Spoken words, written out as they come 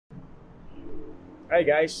Hi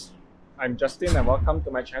guys, I'm Justin and welcome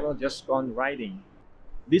to my channel Just Gone Riding.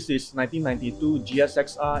 This is 1992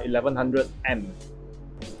 GSXR 1100M.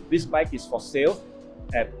 This bike is for sale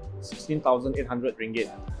at 16,800 ringgit,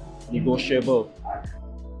 negotiable.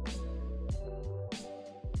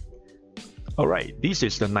 Alright, this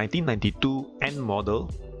is the 1992 N model,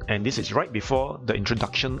 and this is right before the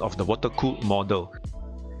introduction of the water-cooled model.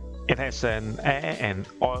 It has an air and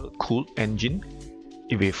oil-cooled engine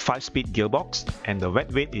with 5-speed gearbox, and the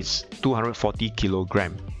wet weight is 240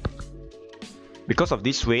 kg. Because of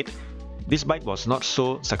this weight, this bike was not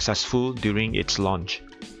so successful during its launch.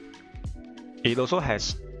 It also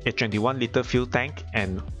has a 21-litre fuel tank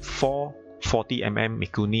and 4 40mm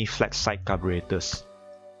Mikuni Flatside carburetors.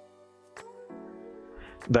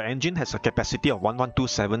 The engine has a capacity of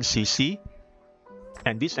 1127cc,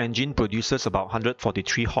 and this engine produces about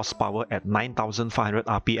 143 horsepower at 9,500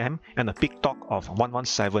 rpm and a peak torque of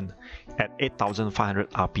 117 at 8,500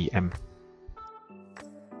 rpm.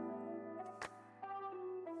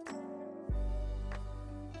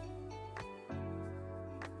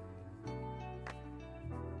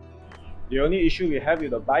 The only issue we have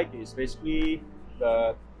with the bike is basically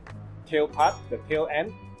the tail part, the tail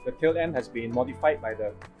end. The tail end has been modified by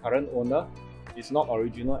the current owner. It's not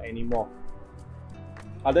original anymore.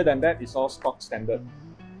 Other than that, it's all stock standard.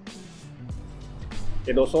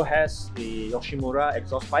 It also has the Yoshimura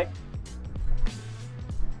exhaust pipe.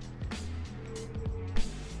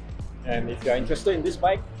 And if you are interested in this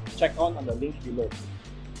bike, check on the link below.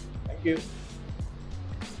 Thank you.